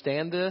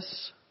understand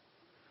this,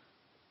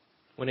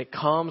 when it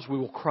comes, we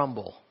will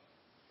crumble.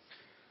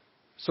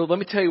 So let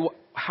me tell you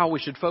how we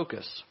should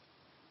focus.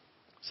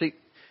 See,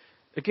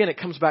 again, it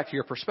comes back to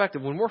your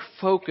perspective. When we're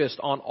focused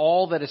on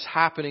all that is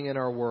happening in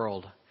our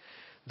world,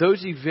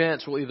 those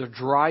events will either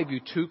drive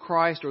you to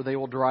Christ or they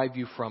will drive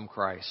you from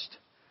Christ.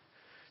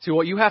 See,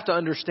 what you have to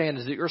understand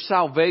is that your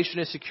salvation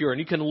is secure and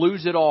you can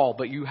lose it all,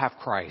 but you have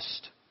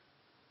Christ.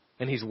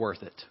 And He's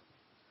worth it.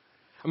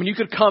 I mean, you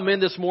could come in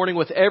this morning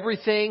with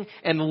everything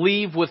and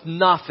leave with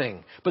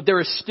nothing. But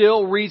there is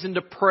still reason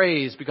to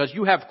praise because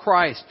you have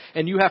Christ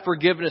and you have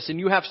forgiveness and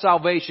you have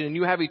salvation and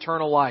you have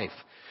eternal life.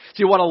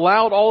 See, what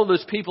allowed all of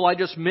those people I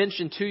just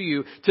mentioned to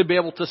you to be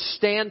able to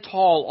stand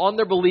tall on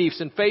their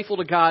beliefs and faithful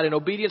to God and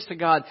obedience to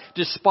God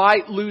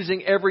despite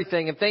losing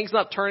everything and things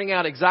not turning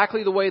out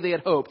exactly the way they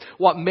had hoped.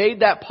 What made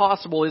that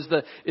possible is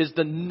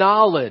the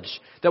knowledge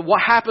that what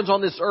happens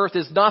on this earth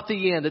is not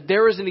the end, that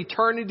there is an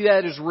eternity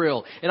that is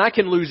real. And I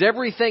can lose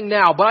everything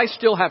now, but I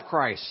still have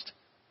Christ.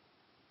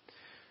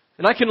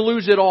 And I can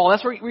lose it all.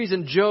 That's the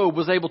reason Job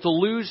was able to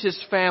lose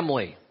his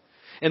family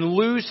and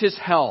lose his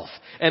health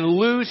and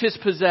lose his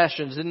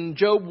possessions. And in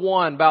Job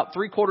 1, about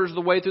 3/4 of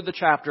the way through the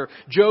chapter,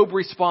 Job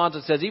responds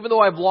and says, even though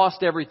I've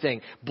lost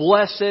everything,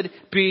 blessed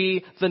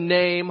be the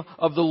name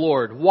of the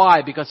Lord.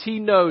 Why? Because he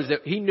knew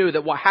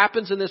that what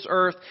happens in this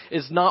earth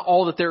is not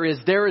all that there is.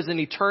 There is an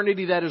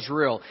eternity that is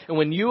real. And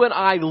when you and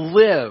I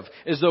live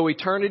as though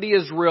eternity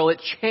is real,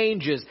 it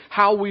changes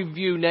how we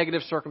view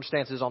negative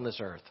circumstances on this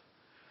earth.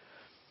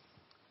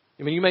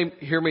 I mean, you may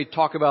hear me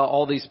talk about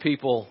all these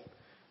people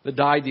that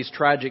died these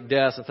tragic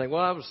deaths and think,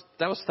 well,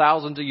 that was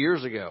thousands of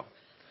years ago.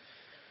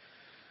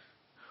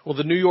 Well,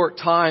 the New York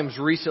Times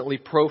recently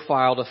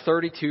profiled a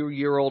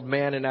 32-year-old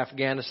man in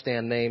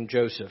Afghanistan named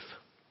Joseph.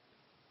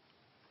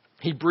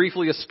 He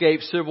briefly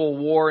escaped civil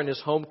war in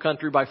his home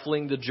country by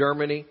fleeing to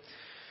Germany,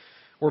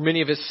 where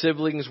many of his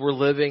siblings were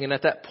living. And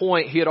at that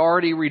point, he had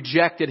already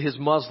rejected his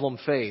Muslim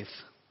faith.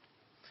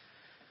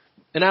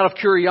 And out of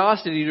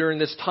curiosity during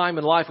this time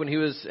in life when he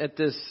was at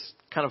this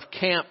kind of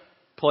camp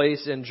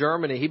place in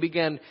Germany, he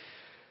began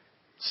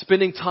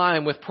spending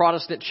time with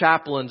Protestant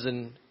chaplains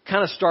and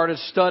kind of started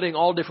studying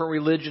all different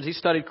religions. He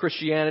studied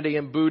Christianity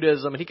and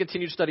Buddhism, and he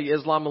continued to study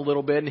Islam a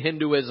little bit and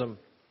Hinduism.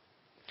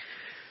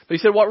 But he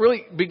said what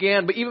really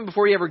began, but even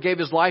before he ever gave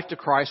his life to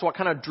Christ, what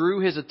kind of drew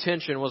his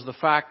attention was the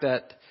fact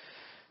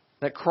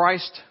that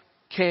Christ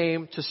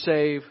came to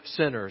save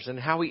sinners and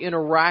how he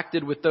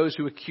interacted with those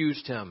who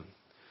accused him.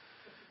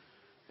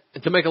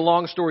 And to make a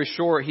long story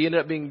short, he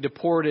ended up being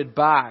deported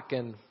back.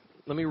 And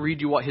let me read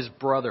you what his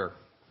brother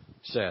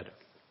said.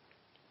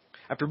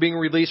 After being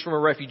released from a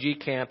refugee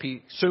camp,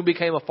 he soon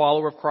became a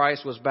follower of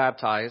Christ, was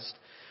baptized,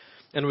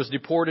 and was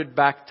deported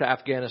back to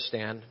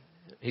Afghanistan.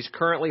 He's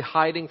currently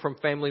hiding from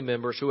family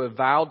members who have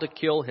vowed to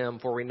kill him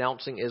for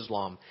renouncing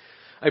Islam.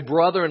 A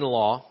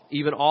brother-in-law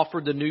even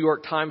offered the New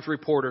York Times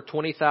reporter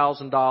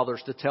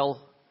 $20,000 to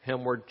tell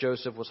him where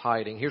Joseph was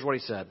hiding. Here's what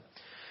he said.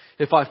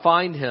 If I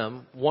find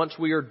him, once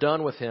we are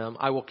done with him,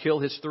 I will kill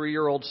his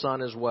 3-year-old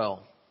son as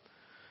well.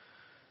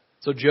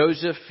 So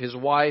Joseph, his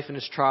wife, and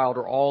his child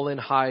are all in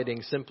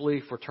hiding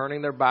simply for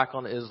turning their back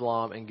on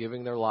Islam and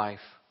giving their life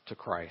to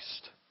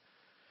Christ.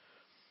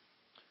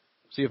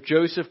 See, if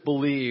Joseph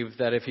believed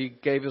that if he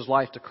gave his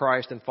life to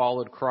Christ and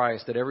followed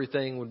Christ, that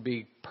everything would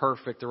be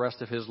perfect the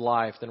rest of his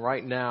life, then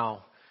right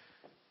now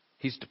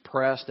he's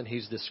depressed and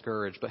he's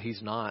discouraged, but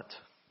he's not.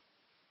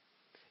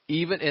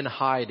 Even in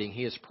hiding,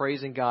 he is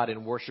praising God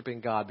and worshiping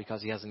God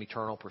because he has an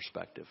eternal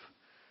perspective.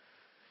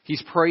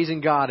 He's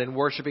praising God and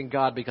worshiping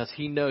God because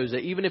he knows that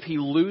even if he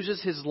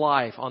loses his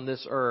life on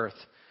this earth,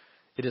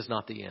 it is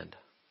not the end.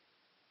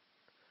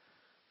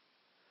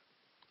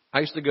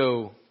 I used to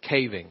go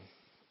caving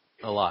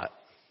a lot.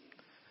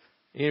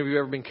 Any of you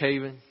ever been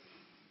caving?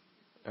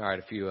 All right,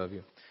 a few of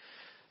you.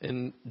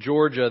 In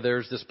Georgia,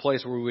 there's this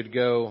place where we would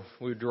go,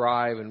 we would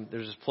drive, and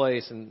there's this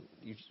place, and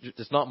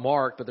it's not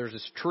marked, but there's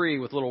this tree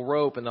with a little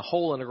rope and a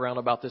hole in the ground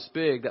about this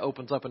big that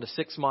opens up into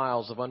 6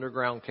 miles of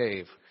underground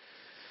cave.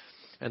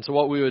 And so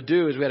what we would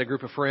do is we had a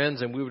group of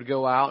friends, and we would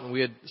go out, and we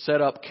would set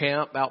up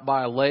camp out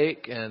by a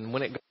lake, and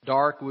when it got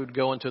dark, we would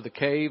go into the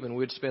cave, and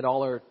we'd spend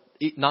all our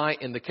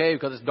night in the cave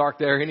because it's dark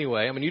there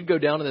anyway. I mean, you'd go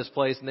down to this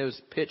place, and it was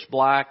pitch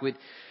black.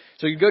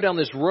 So you'd go down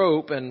this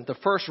rope, and the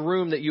first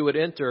room that you would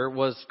enter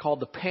was called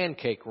the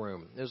pancake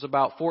room. It was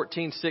about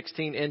 14,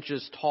 16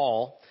 inches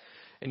tall,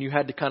 and you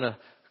had to kind of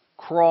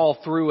crawl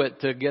through it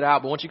to get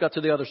out. But once you got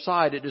to the other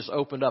side, it just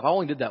opened up. I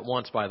only did that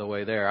once, by the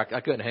way, there. I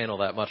couldn't handle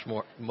that much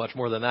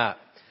more than that.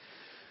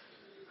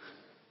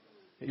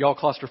 Y'all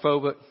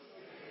claustrophobic?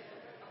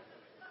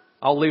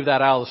 I'll leave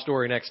that out of the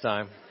story next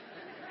time.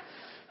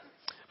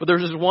 But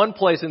there's this one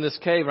place in this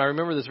cave, and I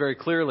remember this very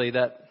clearly,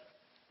 that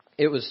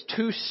it was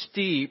too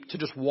steep to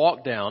just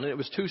walk down, and it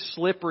was too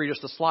slippery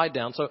just to slide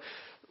down. So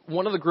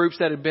one of the groups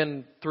that had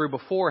been through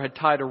before had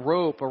tied a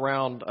rope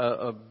around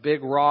a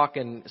big rock,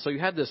 and so you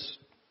had this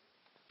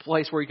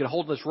place where you could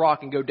hold this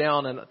rock and go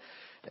down, and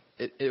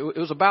it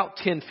was about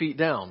 10 feet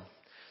down.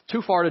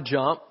 Too far to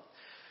jump.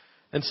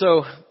 And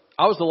so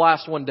I was the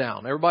last one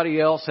down. Everybody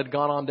else had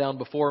gone on down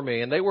before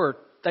me, and they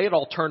had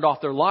all turned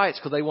off their lights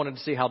because they wanted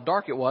to see how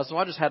dark it was. So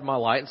I just had my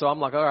light, and so I'm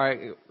like, all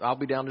right, I'll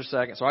be down in a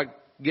second. So I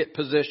get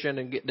positioned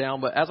and get down.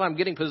 But as I'm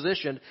getting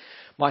positioned,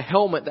 my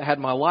helmet that had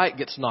my light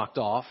gets knocked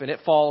off, and it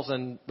falls,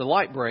 and the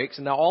light breaks.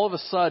 And now all of a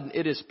sudden,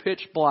 it is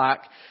pitch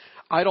black.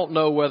 I don't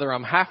know whether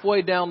I'm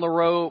halfway down the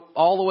rope,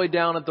 all the way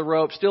down at the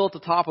rope, still at the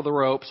top of the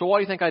rope. So what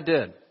do you think I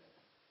did?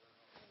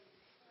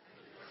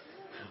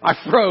 I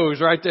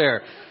froze right there.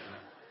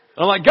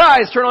 And I'm like,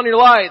 guys, turn on your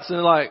lights. And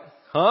they're like,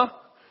 huh?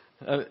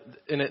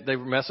 They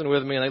were messing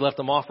with me, and they left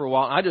them off for a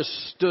while. I just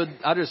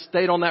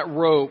stayed on that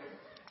rope,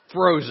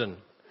 frozen.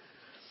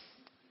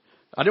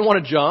 I didn't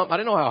want to jump. I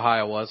didn't know how high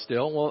I was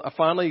still. Well,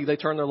 finally, they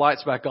turned their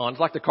lights back on. It's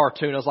like the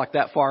cartoon. I was like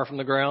that far from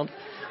the ground.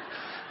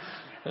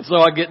 And so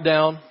I get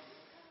down.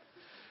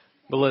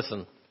 But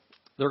listen,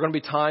 there are going to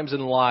be times in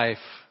life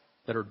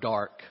that are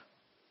dark,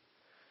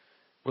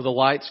 where the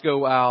lights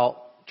go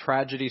out,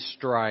 tragedy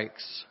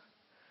strikes,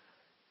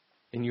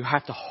 and you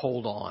have to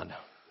hold on.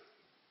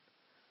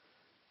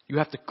 You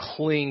have to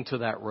cling to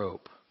that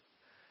rope,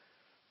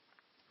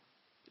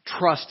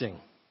 trusting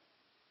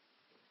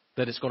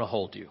that it's going to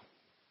hold you.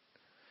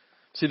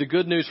 See, the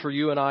good news for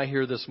you and I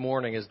here this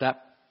morning is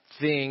that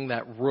thing,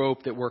 that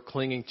rope that we're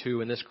clinging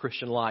to in this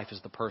Christian life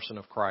is the person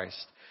of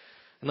Christ.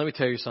 And let me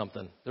tell you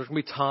something. There's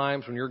going to be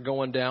times when you're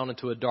going down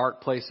into a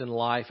dark place in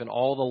life and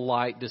all the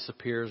light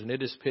disappears and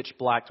it is pitch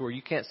black to where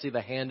you can't see the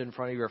hand in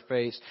front of your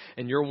face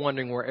and you're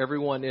wondering where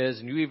everyone is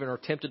and you even are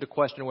tempted to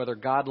question whether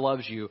God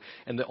loves you,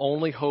 and the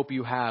only hope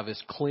you have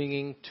is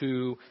clinging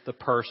to the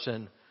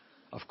person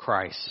of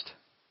Christ.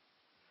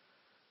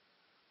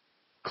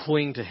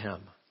 Cling to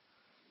Him.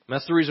 And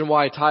that's the reason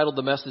why I titled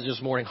the message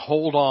this morning,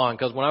 Hold On,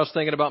 because when I was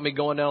thinking about me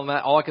going down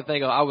that, all I could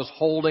think of, I was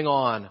holding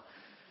on.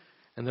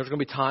 And there's going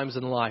to be times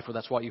in life where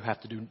that's what you have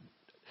to do.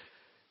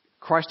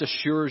 Christ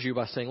assures you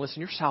by saying, listen,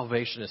 your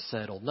salvation is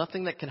settled.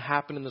 Nothing that can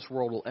happen in this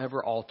world will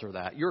ever alter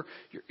that. Your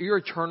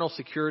eternal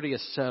security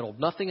is settled.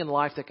 Nothing in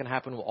life that can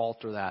happen will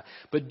alter that.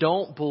 But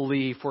don't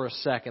believe for a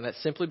second that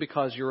simply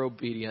because you're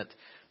obedient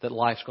that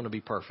life's going to be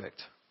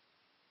perfect.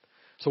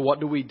 So what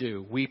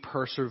do? We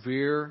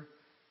persevere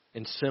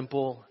in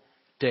simple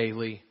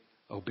daily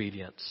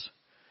obedience.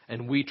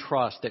 And we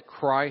trust that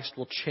Christ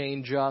will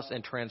change us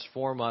and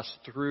transform us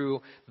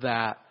through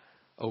that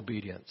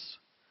obedience.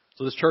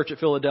 So this church at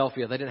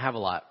Philadelphia, they didn't have a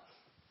lot.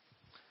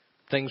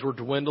 Things were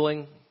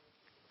dwindling.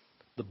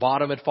 The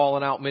bottom had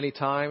fallen out many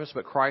times,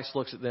 but Christ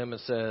looks at them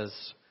and says,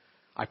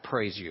 I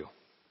praise you.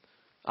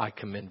 I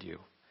commend you.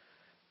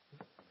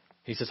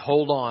 He says,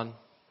 hold on.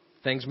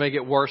 Things may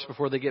get worse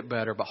before they get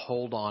better, but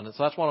hold on. And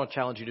so that's what I want to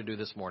challenge you to do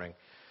this morning.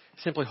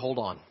 Simply hold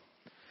on.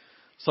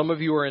 Some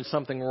of you are in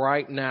something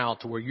right now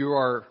to where you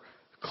are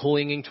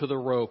clinging to the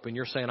rope and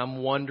you're saying, I'm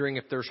wondering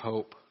if there's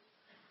hope.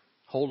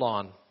 Hold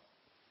on.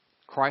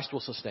 Christ will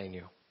sustain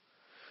you.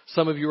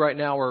 Some of you right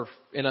now are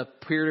in a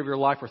period of your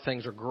life where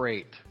things are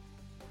great.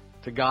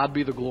 To God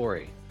be the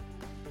glory.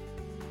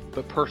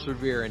 But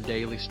persevere in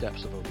daily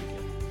steps of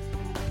obedience.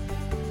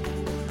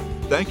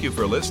 Thank you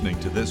for listening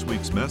to this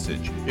week's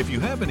message. If you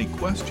have any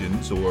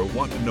questions or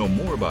want to know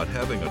more about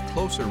having a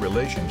closer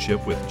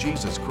relationship with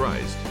Jesus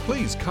Christ,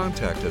 please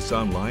contact us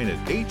online at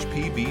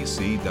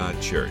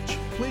hpbc.church.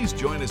 Please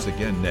join us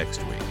again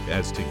next week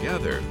as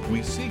together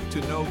we seek to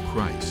know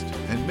Christ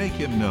and make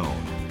Him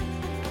known.